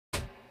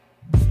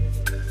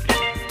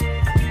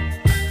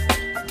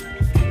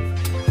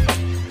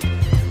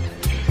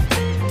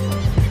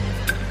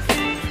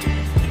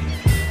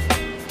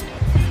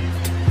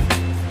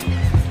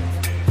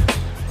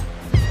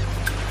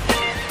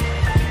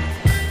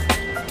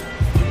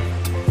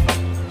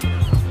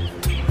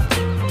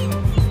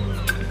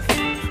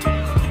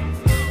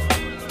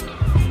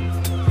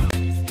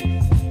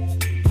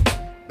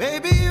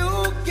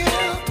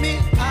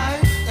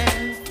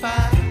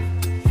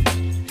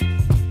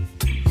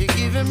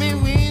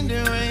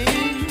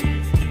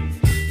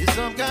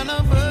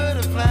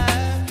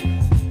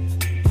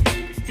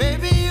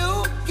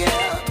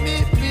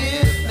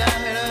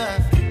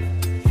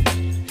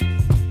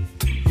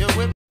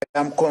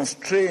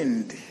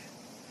constrained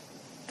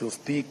to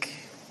speak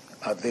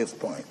at this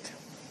point,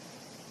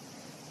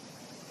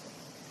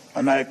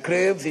 and I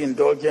crave the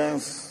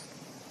indulgence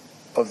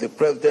of the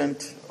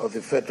President of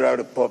the Federal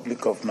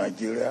Republic of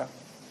Nigeria,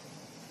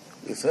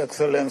 His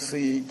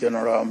Excellency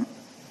General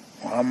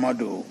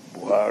Muhammadu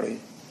Buhari,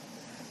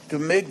 to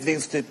make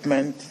this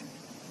statement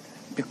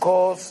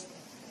because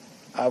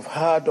I've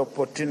had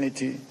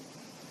opportunity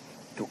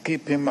to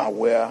keep him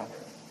aware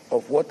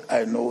of what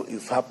I know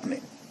is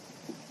happening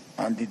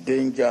and the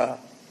danger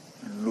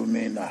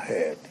looming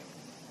ahead.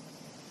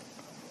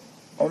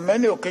 On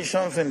many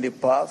occasions in the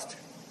past,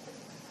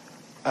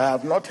 I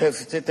have not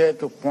hesitated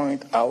to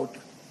point out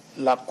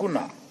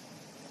lacuna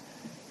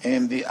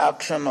in the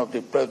action of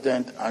the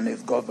President and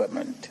his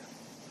government.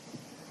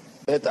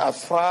 But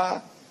as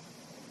far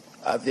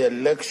as the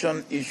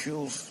election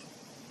issues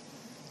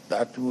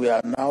that we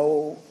are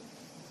now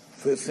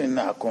facing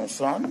are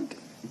concerned,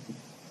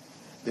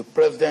 the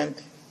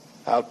President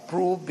has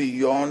proved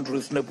beyond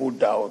reasonable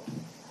doubt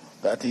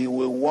that he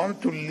will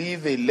want to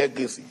leave a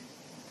legacy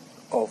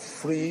of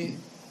free,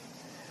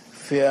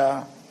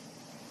 fair,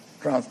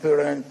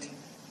 transparent,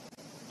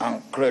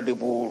 and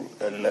credible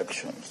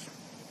elections.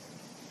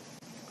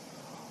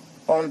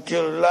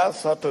 Until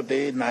last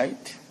Saturday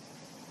night,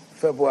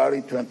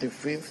 February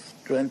 25th,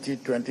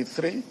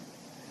 2023,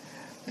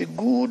 the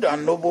good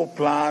and noble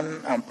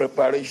plan and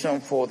preparation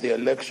for the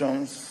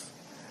elections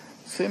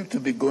seem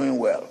to be going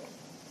well.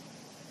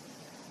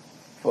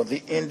 For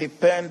the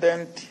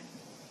Independent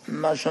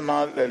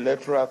National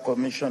Electoral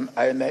Commission,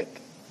 INEC,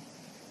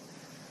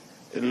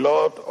 a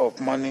lot of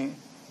money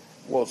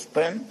was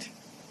spent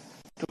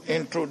to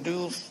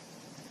introduce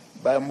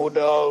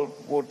bimodal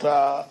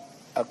voter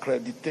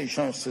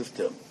accreditation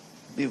system,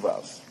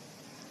 BVAS,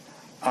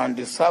 and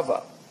the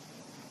server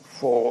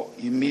for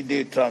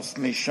immediate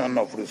transmission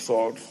of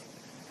results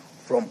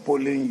from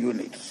polling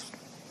units.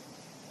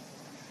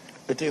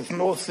 It is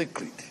no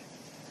secret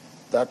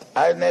that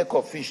INEC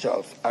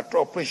officials at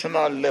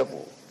operational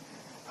level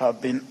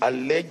have been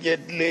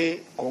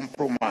allegedly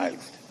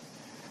compromised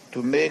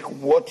to make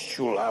what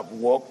should have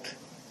worked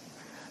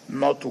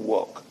not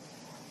work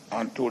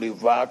and to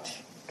revert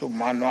to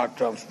manual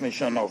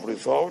transmission of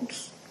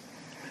results,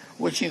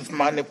 which is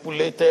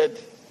manipulated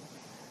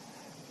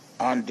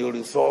and the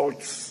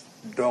results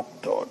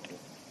doctored.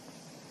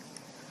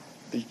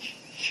 The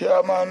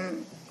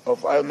chairman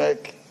of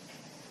INEC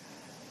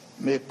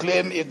may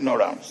claim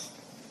ignorance,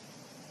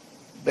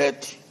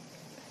 but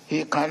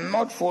he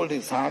cannot fold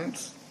his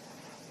hands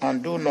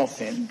and do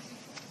nothing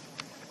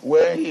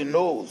when he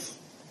knows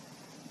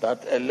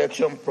that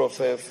election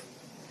process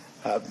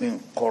has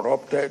been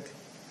corrupted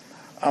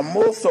and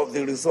most of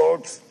the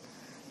results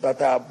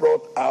that are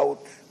brought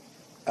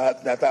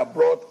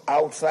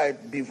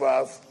outside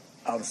BVAS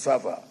and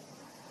server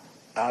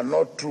are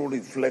not true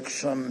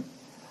reflection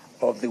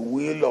of the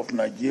will of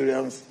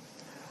Nigerians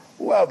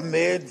who have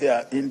made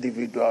their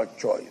individual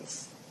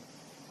choice.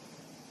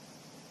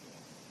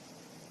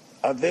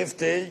 At this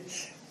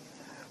stage,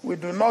 we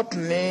do not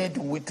need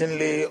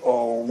wittingly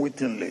or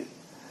unwittingly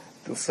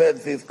to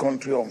set this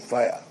country on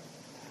fire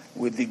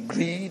with the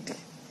greed,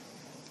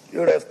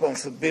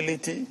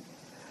 irresponsibility,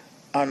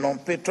 and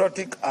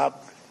unpatriotic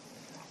act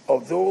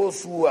of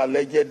those who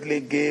allegedly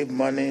gave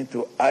money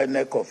to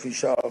INEC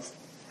officials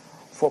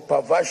for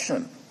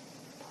perversion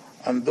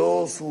and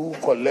those who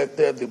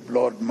collected the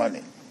blood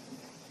money.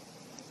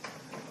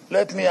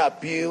 Let me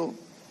appeal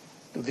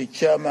to the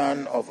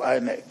chairman of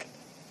INEC,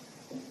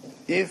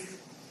 if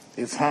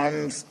his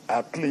hands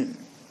are clean,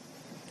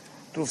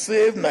 to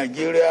save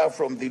Nigeria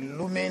from the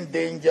looming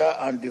danger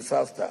and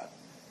disaster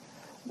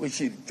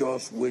which is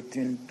just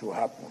waiting to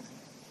happen.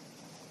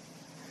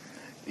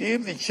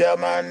 If the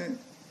chairman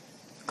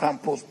can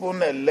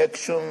postpone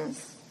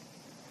elections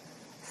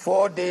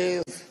 4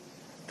 days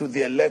to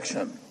the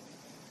election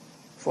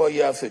 4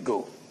 years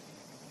ago,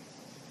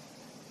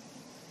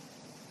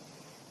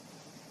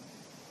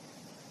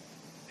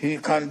 he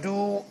can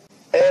do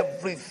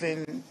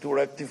everything to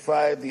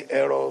rectify the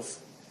errors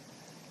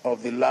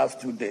of the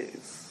last 2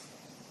 days.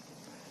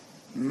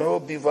 No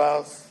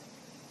BVAS,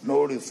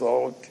 no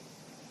result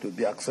to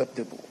be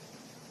acceptable,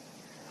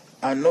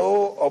 and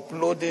no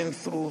uploading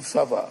through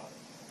server,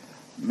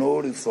 no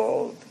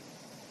result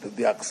to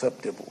be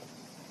acceptable.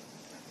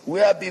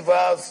 Where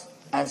BVAS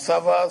and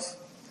servers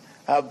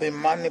have been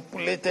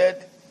manipulated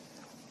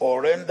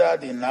or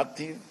rendered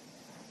inactive,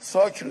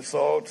 such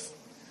results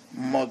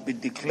must be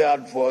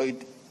declared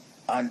void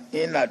and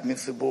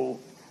inadmissible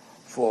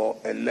for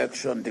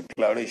election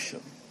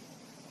declaration.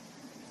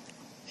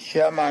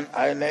 Chairman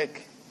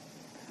INEC,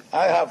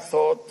 I have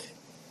thought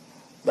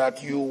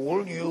that you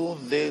will use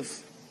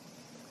this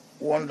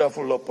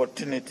wonderful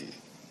opportunity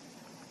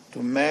to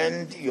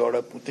mend your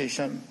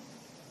reputation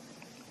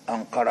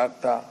and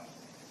character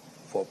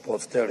for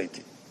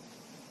posterity.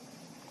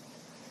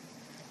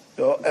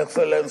 Your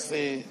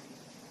Excellency,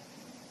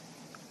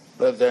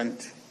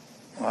 President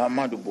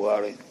Muhammadu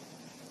Buhari,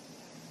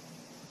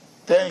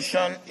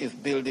 tension is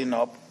building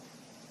up,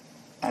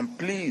 and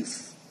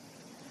please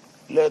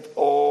let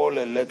all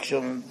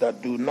elections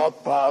that do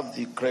not pass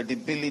the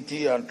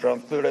credibility and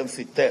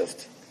transparency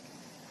test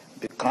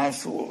be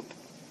cancelled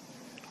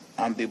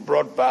and be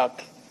brought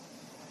back,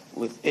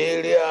 with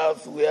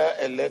areas where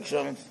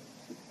elections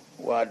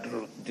were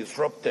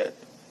disrupted,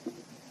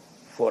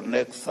 for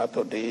next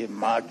Saturday,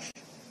 March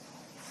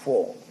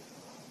 4,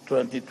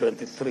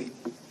 2023.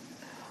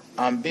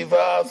 And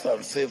Beavers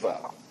and Saver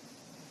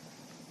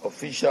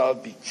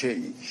officials be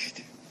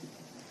changed.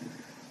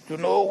 To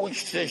know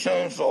which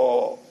stations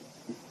or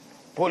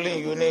polling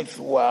units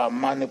were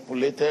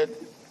manipulated,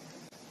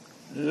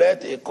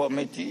 let a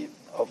committee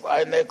of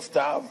INEC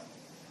staff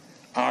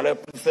and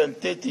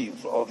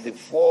representatives of the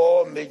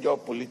 4 major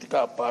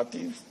political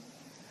parties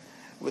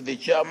with the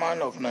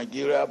chairman of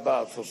Nigeria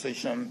Bar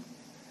Association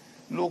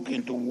look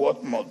into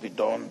what must be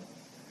done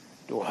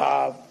to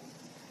have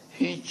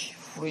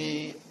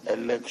hitch-free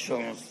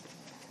elections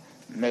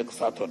next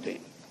Saturday.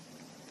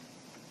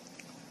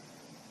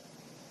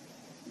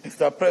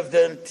 Mr.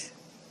 President,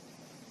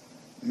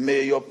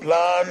 may your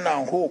plan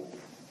and hope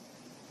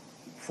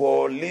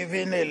for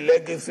leaving a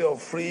legacy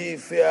of free,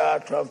 fair,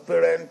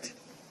 transparent,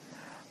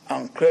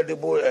 and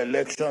credible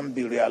election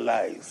be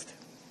realized.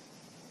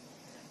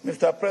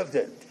 Mr.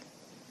 President,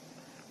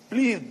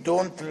 please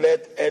don't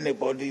let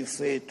anybody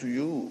say to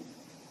you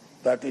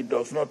that it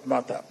does not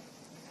matter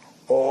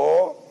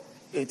or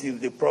it is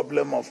the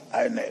problem of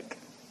INEC.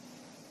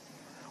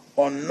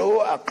 On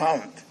no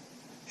account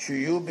should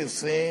you be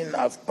seen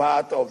as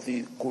part of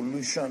the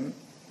collusion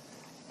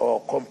or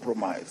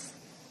compromise.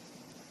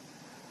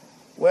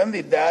 When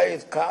the die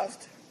is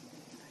cast,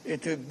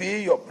 it will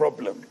be your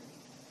problem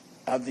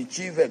as the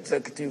chief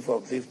executive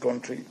of this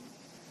country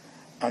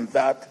and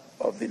that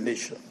of the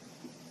nation.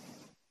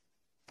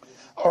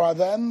 All right,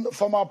 then,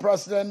 former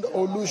President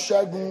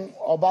Olusegun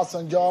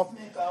Obasanjo